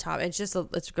up on top. It's just,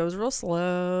 it goes real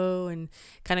slow and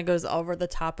kind of goes over the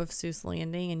top of Seuss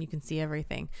Landing and you can see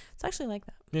everything. It's actually like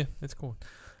that. Yeah, it's cool.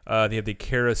 They have the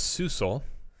Carousel,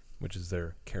 which is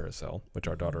their carousel, which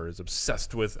our daughter is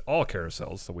obsessed with all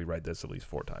carousels, so we ride this at least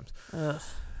 4 times. Ugh.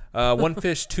 One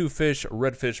fish, two fish,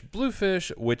 red fish, blue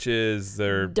fish, which is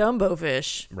their... Dumbo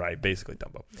fish. Right, basically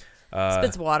Dumbo.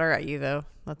 Spits water at you, though.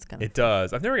 That's kind of... It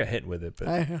does. I've never got hit with it, but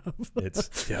I have.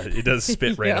 it does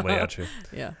spit randomly at you.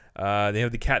 Yeah. They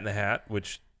have the Cat in the Hat,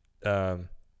 which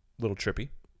little trippy.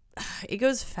 It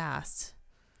goes fast.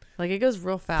 Like, it goes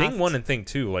real fast. Thing 1 and Thing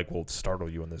 2 will startle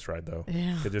you on this ride, though.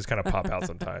 Yeah. They just kind of pop out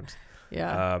sometimes.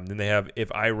 Yeah. Then they have If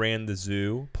I Ran the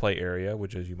Zoo play area,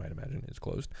 which, as you might imagine, is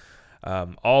closed.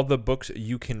 All the books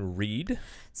you can read.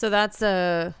 So that's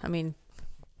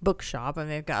bookshop,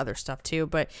 and they've got other stuff too.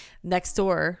 But next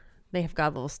door, they have got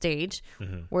a little stage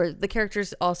where the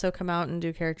characters also come out and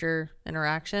do character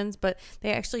interactions, but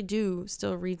they actually do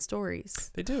still read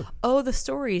stories. They do. Oh, the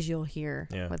stories you'll hear,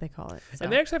 Yeah. what they call it. So.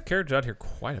 And they actually have characters out here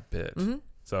quite a bit. Mm-hmm.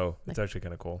 So it's actually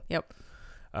kind of cool. Yep.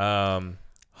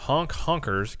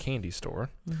 Honker's Candy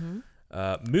Store.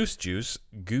 Mm-hmm. Moose Juice,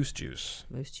 Goose Juice.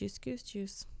 Moose juice, goose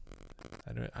juice.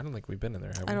 I don't think we've been in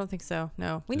there, have we? I don't think so.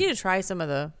 No, we need to try some of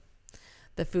the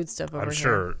food stuff over I'm here.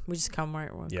 sure. We just come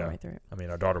right through it. I mean,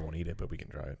 our daughter won't eat it, but we can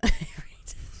try it.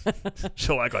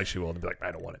 She'll act like she will and be like,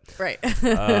 I don't want it. Right.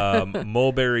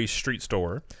 Mulberry Street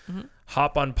Store. Mm-hmm.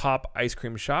 Hop on Pop Ice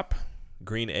Cream Shop.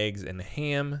 Green Eggs and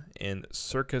Ham. And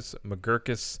Circus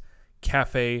McGurkus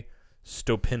Cafe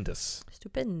Stupendous.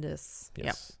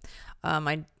 Yes.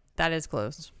 Yes. That is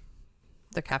closed.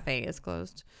 The cafe is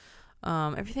closed.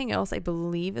 Everything else, I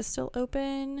believe, is still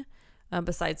open,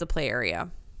 besides the play area.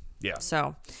 Yeah.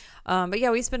 So, but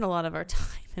yeah, we spend a lot of our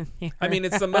time in there. I mean,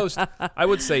 it's the most, I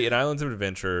would say in Islands of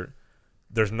Adventure,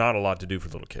 there's not a lot to do for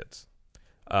little kids.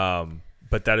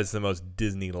 But that is the most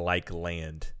Disney-like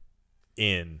land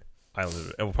in Islands of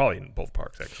Adventure. Well, probably in both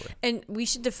parks, actually. And we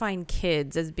should define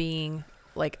kids as being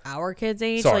like our kids'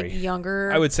 age, Sorry. like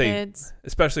younger I would say, kids.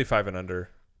 especially 5 and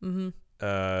under.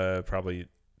 Mm-hmm. Probably,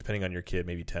 depending on your kid,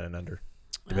 maybe 10 and under.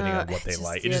 Depending on what they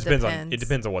like. It yeah, just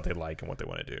depends on what they like and what they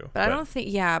want to do. But I don't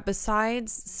think,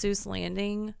 besides Seuss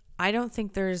Landing, I don't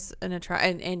think there's an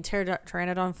and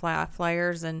Pteranodon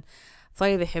Flyers and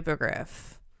Flight of the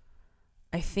Hippogriff.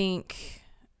 I think,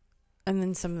 and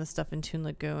then some of the stuff in Toon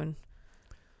Lagoon.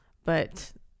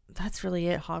 But that's really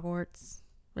it. Hogwarts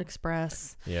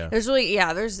Express. Yeah. There's really,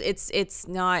 it's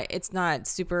not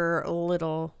super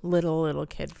little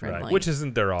kid friendly. Right. Which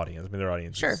isn't their audience. I mean, their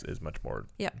audience Sure. is much more,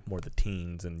 Yep. more the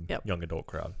teens and Yep. young adult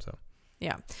crowd. So.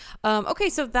 Yeah. Okay,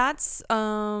 so that's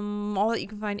all that you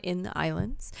can find in the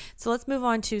islands. So let's move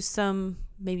on to some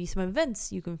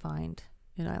events you can find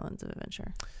in Islands of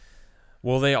Adventure.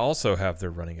 Well, they also have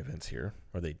their running events here,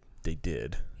 or they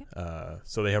did.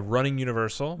 So they have Running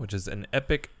Universal, which is an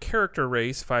epic character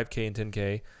race, 5K and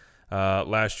 10K.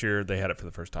 Last year, they had it for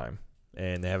the first time,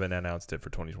 and they haven't announced it for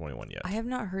 2021 yet. I have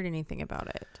not heard anything about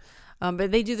it.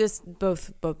 But they do this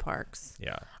both parks.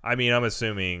 Yeah. I mean, I'm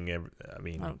assuming, I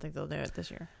don't think they'll do it this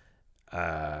year.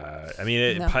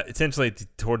 No. Potentially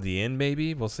toward the end,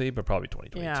 maybe. We'll see, but probably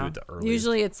 2022 at the earliest.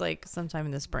 Usually it's like sometime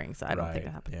in the spring, so I don't think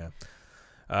it happens.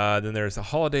 Then there's the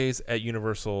holidays at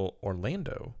Universal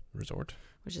Orlando Resort,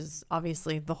 which is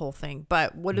obviously the whole thing.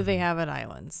 But what do they have at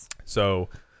Islands? So,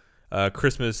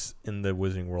 Christmas in the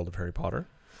Wizarding World of Harry Potter,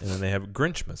 and then they have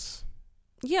Grinchmas.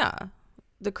 Yeah,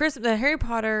 the Harry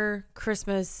Potter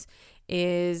Christmas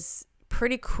is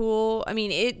pretty cool. I mean,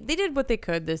 they did what they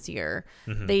could this year.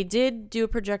 They did do a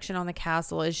projection on the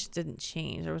castle. It just didn't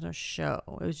change. There was no show.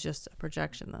 It was just a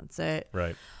projection. That's it.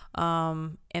 Right.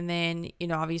 And then,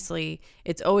 obviously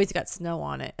it's always got snow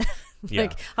on it. Yeah.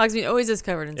 Like Hogsmeade always is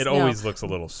covered in snow. It always looks a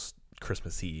little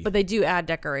Christmassy. But they do add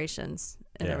decorations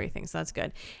and everything, so that's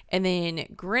good. And then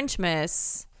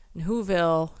Grinchmas in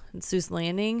Whoville and Seuss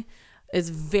Landing is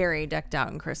very decked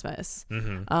out in Christmas.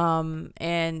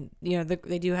 And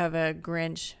they do have a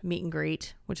Grinch meet and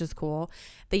greet, which is cool.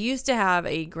 They used to have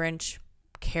a Grinch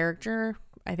character,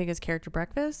 I think it's character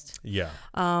breakfast. Yeah.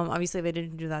 Obviously they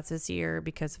didn't do that this year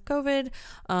because of COVID.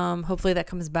 Hopefully that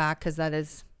comes back because that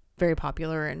is very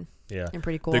popular and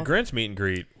pretty cool. The Grinch meet and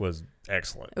greet was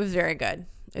excellent. It was very good.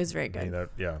 It was very good.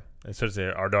 Especially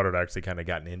our daughter had actually kind of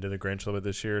gotten into the Grinch a little bit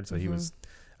this year, and so he was.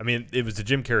 I mean, it was the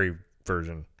Jim Carrey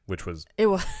version, which was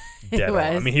dead on.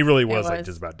 I mean, he really was like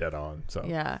just about dead on. So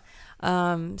yeah.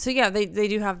 They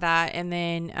do have that, and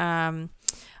then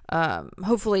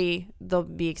hopefully they'll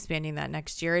be expanding that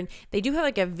next year. And they do have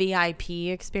like a VIP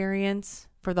experience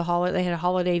for the holiday. They had a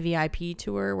holiday VIP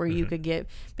tour where you could get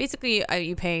basically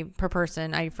you pay per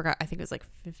person. I forgot. I think it was like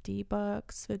 $50,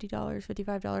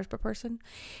 $55 per person,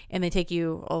 and they take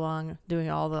you along doing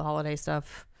all the holiday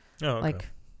stuff, like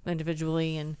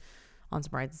individually and on some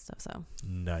rides and stuff. So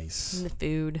nice. And the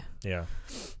food. Yeah.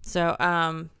 So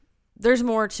there's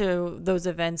more to those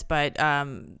events, but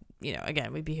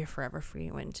again, we'd be here forever if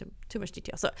we went into too much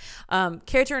detail. So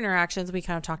character interactions, we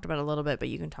kind of talked about a little bit, but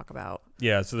you can talk about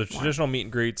so the traditional meet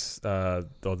and greets, though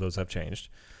those have changed.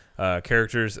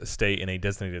 Characters stay in a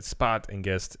designated spot, and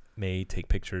guests may take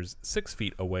pictures 6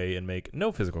 feet away and make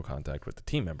no physical contact with the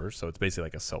team members. So it's basically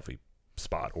like a selfie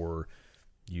spot, or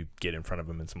you get in front of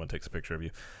them and someone takes a picture of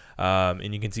you.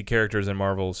 And you can see characters in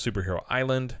Marvel's Superhero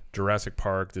Island, Jurassic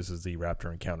Park. This is the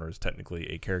Raptor Encounter, is technically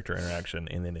a character interaction.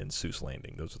 And then in Seuss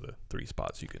Landing, those are the 3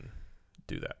 spots you can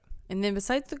do that. And then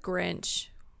besides the Grinch,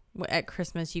 at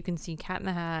Christmas, you can see Cat in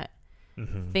the Hat,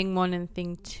 Thing 1 and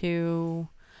Thing 2,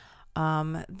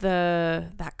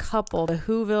 that couple, the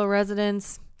Whoville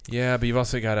residents. Yeah, but you've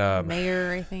also got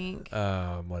Mayor, I think.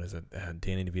 What is it?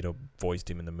 Danny DeVito voiced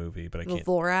him in the movie, but I can't.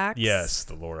 The Lorax. Yes,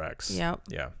 the Lorax. Yep.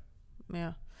 Yeah.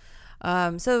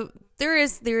 So there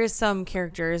is some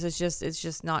characters. It's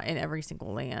just not in every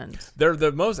single land. They're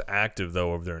the most active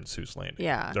though over there in Seuss Landing.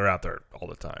 Yeah. They're out there all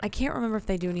the time. I can't remember if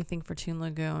they do anything for Toon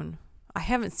Lagoon. I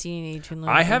haven't seen any Toon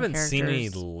Lagoon. I haven't characters. seen any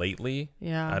lately.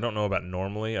 Yeah. I don't know about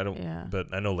normally. But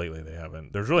I know lately they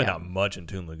haven't. There's really not much in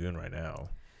Toon Lagoon right now.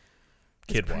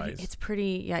 Kid-wise. It's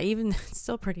pretty, even it's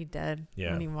still pretty dead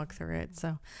when you walk through it.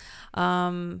 So,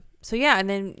 and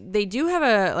then they do have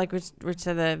a, like Rich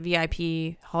said, the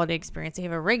VIP holiday experience. They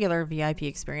have a regular VIP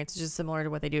experience, which is similar to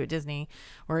what they do at Disney,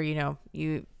 where,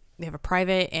 they have a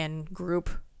private and group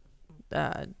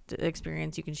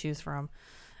experience you can choose from.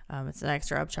 It's an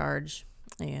extra upcharge,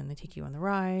 and they take you on the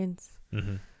rides,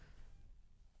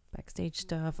 backstage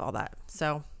stuff, all that.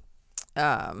 So,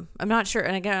 I'm not sure.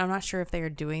 And again, I'm not sure if they are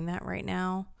doing that right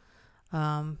now.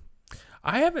 I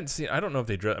haven't seen, I don't know if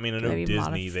they dress. I mean, I know Disney,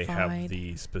 modified. They have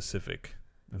the specific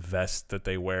vest that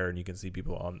they wear, and you can see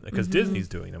people on, because Disney's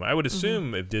doing them. I would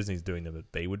assume if Disney's doing them,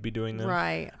 that they would be doing them.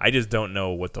 Right. I just don't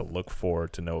know what to look for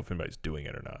to know if anybody's doing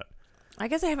it or not. I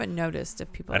guess I haven't noticed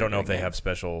if people I don't know if they have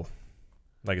special,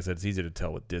 like I said, it's easy to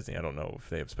tell with Disney. I don't know if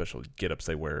they have special get-ups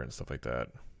they wear and stuff like that.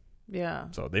 Yeah.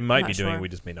 So they might be doing it. We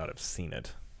just may not have seen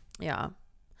it. Yeah.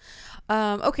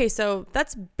 Okay, so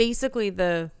that's basically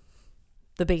the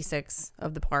basics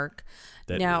of the park.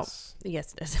 Yes, it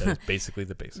is. That is basically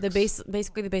the basics.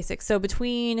 Basically the basics. So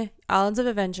between Islands of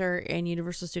Adventure and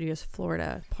Universal Studios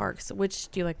Florida parks, which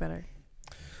do you like better?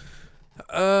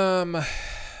 I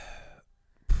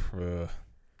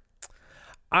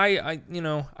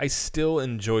still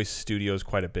enjoy Studios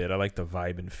quite a bit. I like the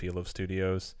vibe and feel of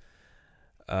Studios.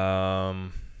 Which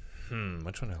one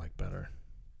do I like better?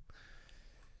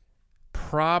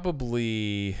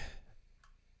 Probably.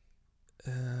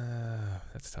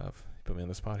 That's tough. You put me on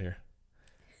the spot here.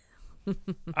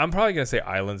 I'm probably gonna say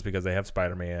Islands because they have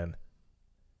Spider-Man.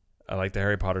 I like the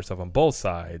Harry Potter stuff on both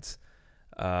sides.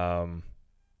 They got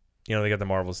the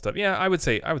Marvel stuff. Yeah, I would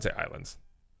say Islands.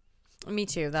 Me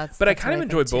too. That's I kind of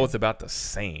enjoy both about the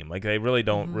same. Like they really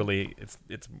don't really.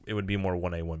 It would be more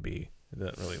 1A 1B. It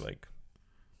doesn't really like.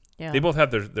 Yeah. They both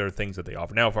have their things that they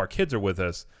offer. Now, if our kids are with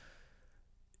us,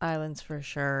 Islands for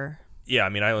sure. Yeah, I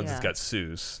mean, Islands Yeah. has got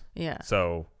Seuss. Yeah.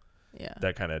 So Yeah.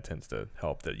 that kind of tends to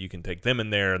help that you can take them in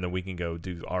there and then we can go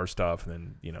do our stuff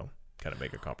and then, kind of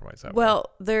make a compromise that way. Well,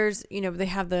 there's, they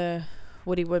have the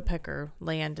Woody Woodpecker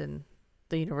land in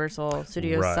the Universal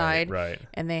Studios side. Right.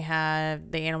 And they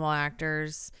have the animal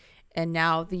actors and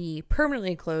now the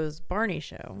permanently closed Barney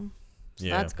show. So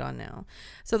that's gone now.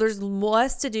 So there's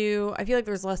less to do. I feel like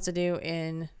there's less to do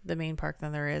in the main park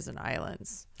than there is in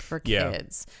Islands for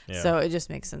kids. Yeah. So it just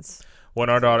makes sense.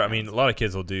 When our daughter, I mean, a lot of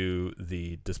kids will do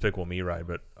the Despicable Me ride,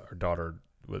 but our daughter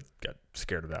got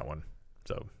scared of that one.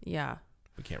 So Yeah.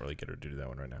 we can't really get her to do that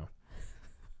one right now.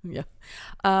 Yeah.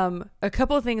 A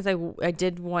couple of things I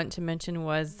did want to mention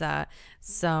was that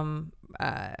some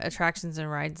attractions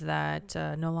and rides that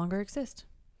no longer exist.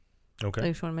 Okay. I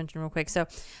just want to mention real quick. So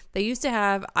they used to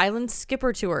have island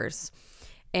skipper tours,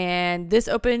 and this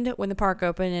opened when the park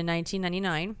opened in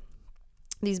 1999.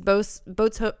 These boats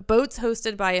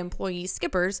hosted by employee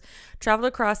skippers traveled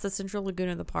across the central lagoon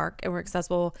of the park and were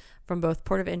accessible from both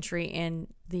port of entry and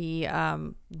the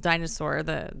dinosaur,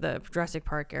 the Jurassic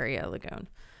Park area lagoon.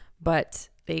 But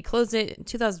they closed it in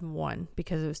 2001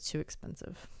 because it was too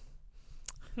expensive,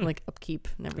 like upkeep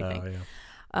and everything. Oh, yeah.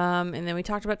 And then we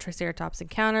talked about Triceratops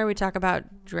Encounter. We talk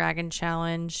about Dragon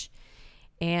Challenge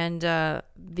and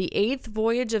the 8th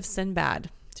Voyage of Sinbad.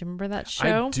 Do you remember that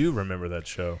show? I do remember that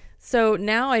show. So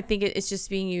now I think it's just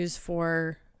being used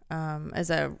for as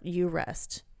a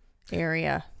U-Rest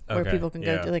area where people can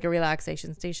go to like a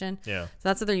relaxation station. Yeah. So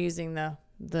that's what they're using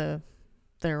the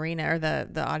arena or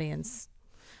the audience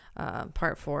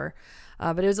part for.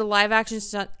 But it was a live action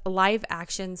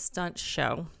stunt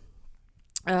show.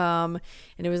 And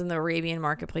it was in the Arabian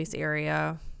Marketplace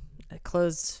area. It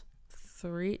closed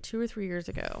 2 or 3 years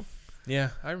ago. Yeah,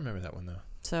 I remember that one though.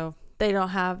 So they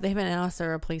haven't announced a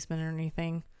replacement or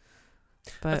anything.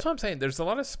 But that's what I'm saying. There's a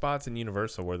lot of spots in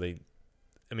Universal where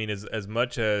as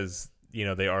much as,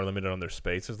 they are limited on their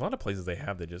space, there's a lot of places they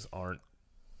have that just aren't,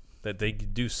 that they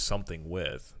could do something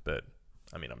with. But,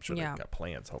 I'm sure they've got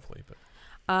plans, hopefully. But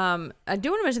I do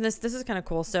want to mention this. This is kind of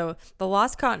cool. So the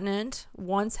Lost Continent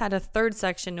once had a third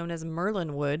section known as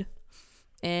Merlinwood,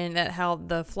 and that held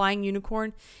the Flying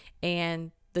Unicorn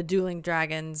and the Dueling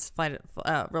Dragons flight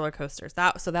roller coasters.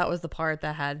 That was the part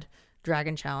that had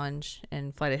Dragon Challenge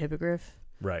and Flight of Hippogriff.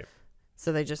 Right.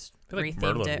 So they just I feel like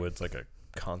rethemed it. Merlinwood's like a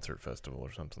concert festival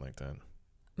or something like that.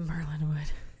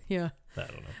 Merlinwood. Yeah. I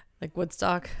don't know. Like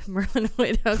Woodstock,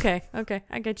 Merlinwood. Okay.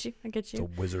 I get you. It's a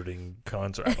wizarding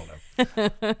concert. I don't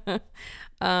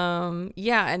know.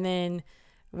 Yeah, and then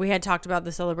we had talked about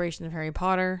the celebration of Harry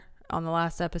Potter on the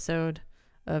last episode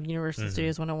of Universal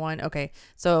Studios 101. Okay.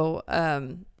 So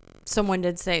someone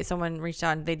reached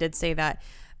out and they did say that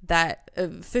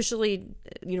officially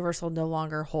Universal no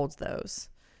longer holds those.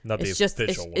 Not the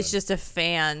official one. It's just a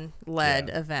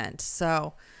fan-led event.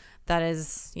 So that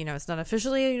is, it's not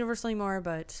officially a Universal anymore,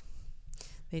 but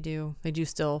they do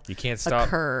still you can't stop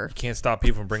occur. You can't stop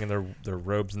people from bringing their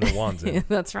robes and their wands in.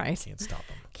 That's right.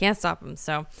 Can't stop them.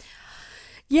 So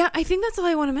yeah, I think that's all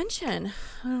I want to mention.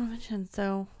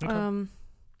 So okay. I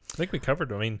think we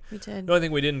covered. we did. The only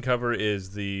thing we didn't cover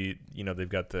is they've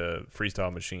got the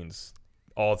freestyle machines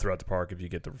all throughout the park if you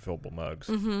get the refillable mugs.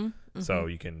 So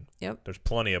you can. Yep. There's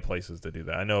plenty of places to do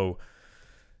that.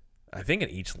 I think in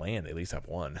each land they at least have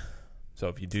one. So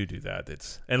if you do that,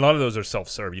 and a lot of those are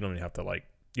self-serve. You don't even have to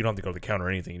you don't have to go to the counter or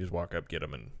anything. You just walk up, get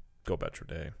them, and go about your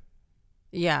day.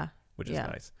 Yeah. Which is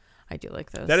nice. I do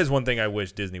like those. That is one thing I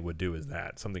wish Disney would do is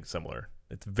something similar.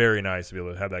 It's very nice to be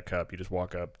able to have that cup. You just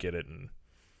walk up, get it, and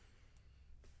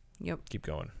keep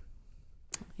going.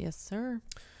 Yes, sir.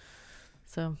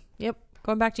 So,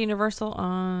 going back to Universal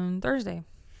on Thursday.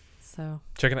 So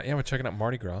we're checking out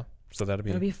Mardi Gras. So that'll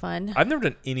be fun. I've never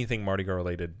done anything Mardi Gras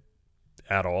related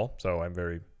at all, so I'm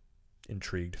very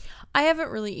intrigued. I haven't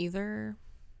really either.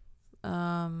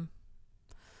 I'm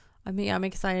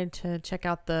excited to check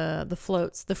out the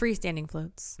floats, the freestanding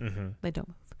floats. They don't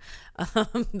move.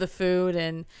 The food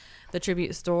and the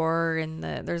tribute store, and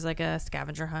there's like a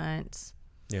scavenger hunt.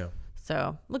 Yeah.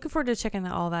 So looking forward to checking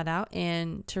all that out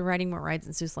and to riding more rides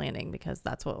in Seuss Landing because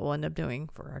that's what we'll end up doing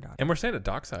for our daughter. And we're staying at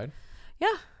Dockside.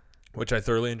 Yeah. Which I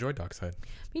thoroughly enjoyed Dockside.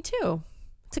 Me too.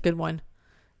 It's a good one.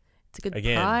 It's a good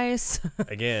price.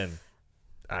 Again,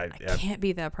 I can't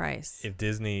beat that price.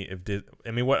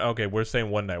 We're staying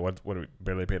one night. What we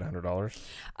barely paid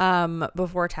 $100?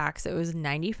 Before tax, it was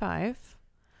 $95,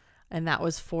 and that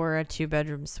was for a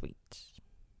 2-bedroom suite.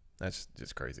 That's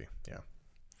just crazy. Yeah.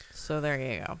 So there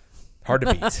you go. Hard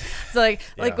to beat. So like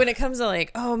Yeah. when it comes to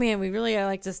like, oh man, we really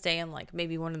like to stay in like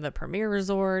maybe one of the premier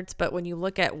resorts, but when you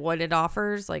look at what it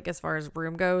offers, like as far as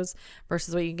room goes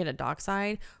versus what you can get at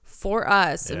Dockside, for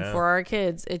us and Yeah. for our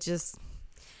kids, it just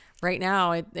right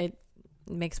now it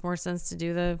makes more sense to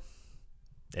do the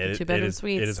two-bedroom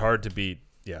suites. It is hard to beat.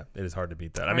 Yeah, it is hard to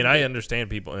beat that. I Hard mean, to I beat. understand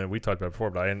people, and we talked about it before,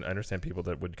 but I understand people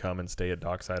that would come and stay at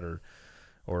Dockside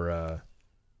or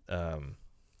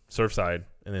Surfside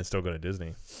and then still go to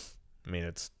Disney. I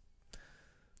mean,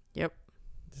 Yep.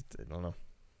 I don't know.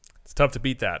 It's tough to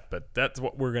beat that, but that's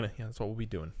what that's what we'll be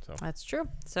doing. So That's true.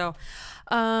 So,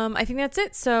 I think that's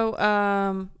it.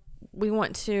 So, we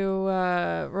want to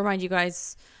remind you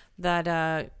guys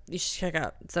that you should check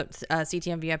out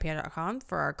ctmvip.com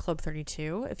for our Club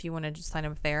 32 if you want to just sign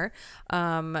up there.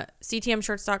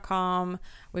 ctmshirts.com.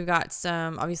 We've got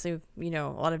some, obviously, a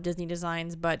lot of Disney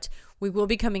designs, but we will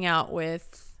be coming out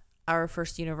with our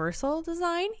first Universal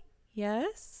design.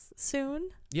 Yes,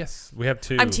 soon. yes, we have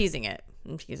two. I'm teasing it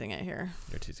here.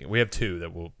 You're teasing. We have two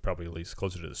that will probably release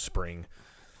closer to the spring.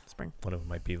 Spring. One of them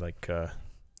might be like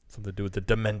something to do with the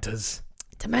Dementas.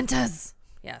 Dementas.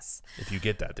 Yes. If you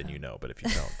get that, then you know. But if you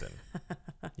don't, then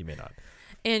you may not.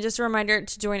 And just a reminder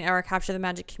to join our Capture the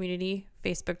Magic Community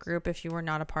Facebook group if you were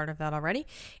not a part of that already.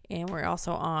 And we're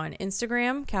also on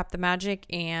Instagram, Cap the Magic,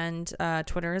 and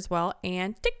Twitter as well,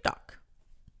 and TikTok.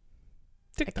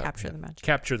 TikTok. Capture the Magic.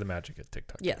 Capture the Magic at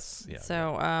TikTok. Yes. Yeah.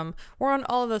 So we're on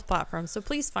all of those platforms. So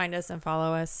please find us and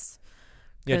follow us.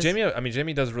 Yeah, 'Cause-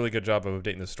 Jamie does a really good job of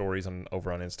updating the stories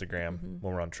over on Instagram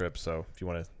when we're on trips. So if you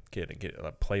want to get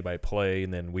a play-by-play,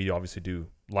 and then we obviously do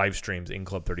live streams in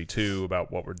Club 32 about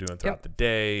what we're doing throughout the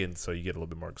day, and so you get a little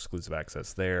bit more exclusive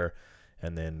access there.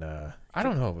 And then I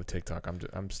don't know with TikTok.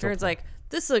 I'm still. It's like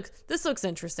this looks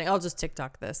interesting. I'll just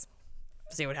TikTok this,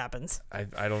 see what happens. I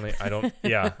don't.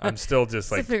 Yeah, I'm still just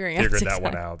Still like figuring out figuring that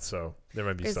TikTok. one out. So there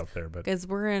might be stuff there, but Because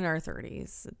we're in our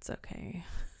 30s, it's okay.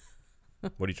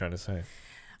 what are you trying to say?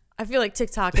 I feel like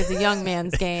TikTok is a young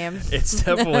man's game. It's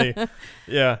definitely,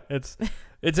 yeah. It's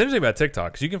interesting about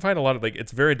TikTok because you can find a lot of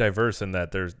it's very diverse in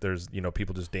that there's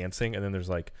people just dancing, and then there's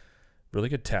like really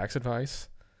good tax advice.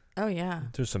 Oh yeah.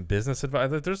 There's some business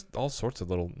advice. There's all sorts of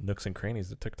little nooks and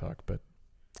crannies of TikTok, but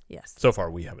Yes. so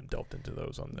far we haven't delved into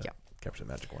those on the Yeah. Capture the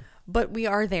Magic one. But we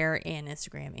are there in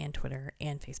Instagram and Twitter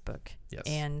and Facebook Yes,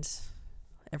 and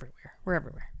everywhere. We're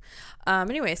everywhere.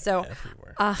 Anyway, so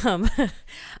everywhere.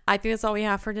 I think that's all we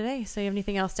have for today. So you have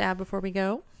anything else to add before we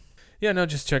go? Yeah, no,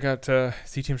 just check out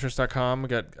ctmshirts.com. We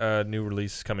got a new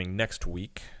release coming next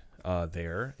week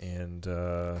there, and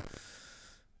yeah,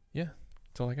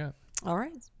 that's all I got. All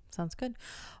right. Sounds good.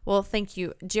 Well, thank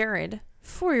you, Jared,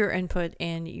 for your input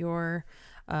and your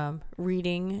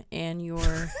reading and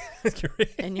your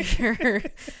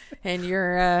and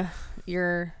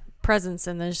your presence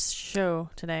in this show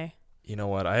today. You know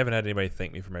what? I haven't had anybody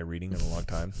thank me for my reading in a long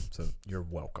time, so you're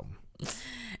welcome.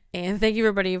 And thank you,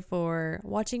 everybody, for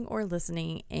watching or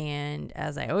listening. And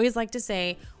as I always like to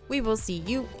say, we will see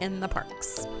you in the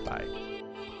parks. Bye.